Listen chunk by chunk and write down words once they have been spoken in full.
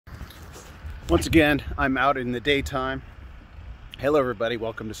Once again, I'm out in the daytime. Hello everybody,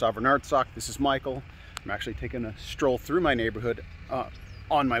 welcome to Sovereign Artsakh. This is Michael. I'm actually taking a stroll through my neighborhood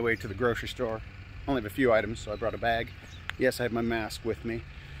on my way to the grocery store. Only have a few items, so I brought a bag. Yes, I have my mask with me.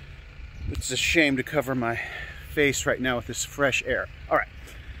 It's a shame to cover my face right now with this fresh air. All right.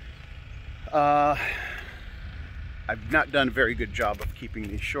 I've not done a very good job of keeping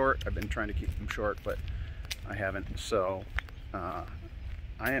these short. I've been trying to keep them short, but I haven't. So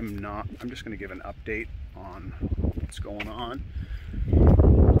I'm just going to give an update on what's going on.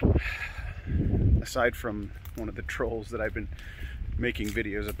 Aside from one of the trolls that I've been making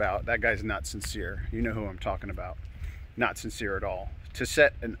videos about, that guy's not sincere. You know who I'm talking about. Not sincere at all. To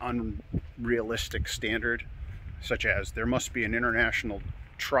set an unrealistic standard, such as there must be an international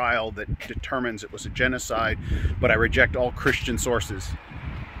trial that determines it was a genocide, but I reject all Christian sources.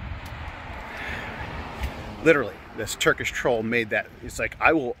 Literally, this Turkish troll made that. It's like,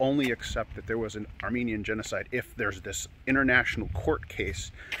 I will only accept that there was an Armenian genocide if there's this international court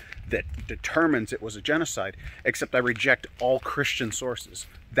case that determines it was a genocide, except I reject all Christian sources.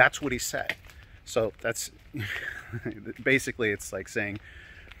 That's what he said. So that's basically, it's like saying,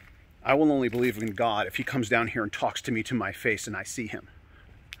 I will only believe in God if he comes down here and talks to me to my face and I see him.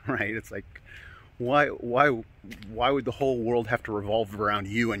 Right? It's like, why would the whole world have to revolve around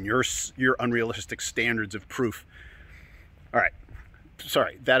you and your unrealistic standards of proof? All right,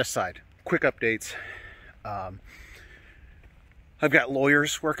 sorry, that aside, quick updates. I've got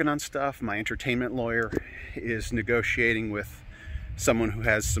lawyers working on stuff. My entertainment lawyer is negotiating with someone who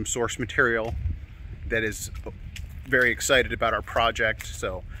has some source material that is very excited about our project.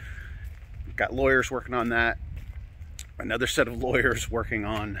 So got lawyers working on that. Another set of lawyers working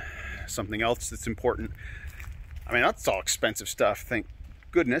on something else that's important. I mean, that's all expensive stuff. Thank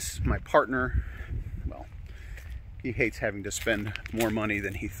goodness my partner, well, he hates having to spend more money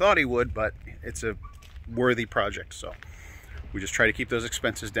than he thought he would, but it's a worthy project, so we just try to keep those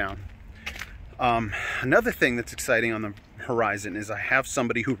expenses down. Another thing that's exciting on the horizon is I have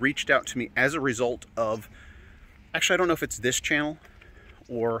somebody who reached out to me as a result of, actually I don't know if it's this channel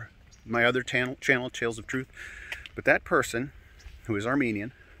or my other channel, Tales of Truth, but that person, who is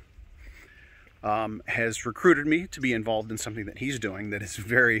Armenian, has recruited me to be involved in something that he's doing that is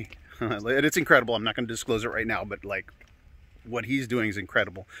very, it's incredible. I'm not going to disclose it right now, but like, what he's doing is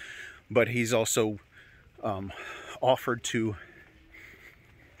incredible. But he's also offered to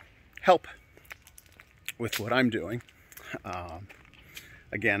help with what I'm doing.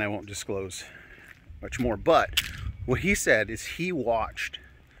 Again, I won't disclose much more, but what he said is he watched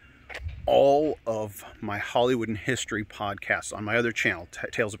all of my Hollywood and history podcasts on my other channel,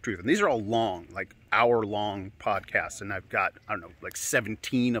 Tales of Truth. And these are all long, like hour-long podcasts. And I've got, I don't know, like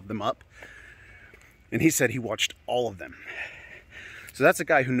 17 of them up. And he said he watched all of them. So that's a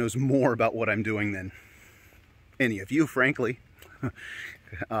guy who knows more about what I'm doing than any of you, frankly.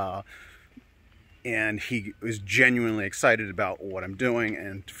 And he was genuinely excited about what I'm doing,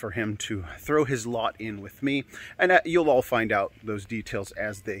 and for him to throw his lot in with me. And you'll all find out those details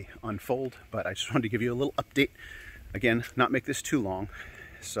as they unfold, but I just wanted to give you a little update. Again, not make this too long.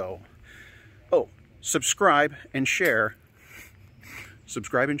 So, oh, subscribe and share.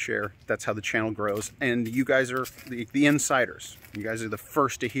 Subscribe and share. That's how the channel grows. And you guys are the insiders. You guys are the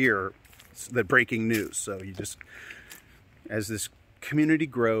first to hear the breaking news. So you just, as this community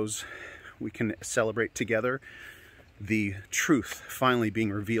grows, we can celebrate together the truth finally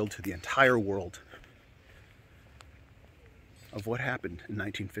being revealed to the entire world of what happened in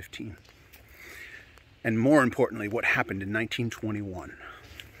 1915. And more importantly, what happened in 1921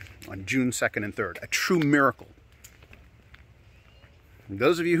 on June 2nd and 3rd. A true miracle. And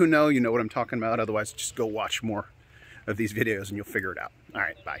those of you who know, you know what I'm talking about. Otherwise, just go watch more of these videos and you'll figure it out. All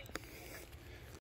right, bye.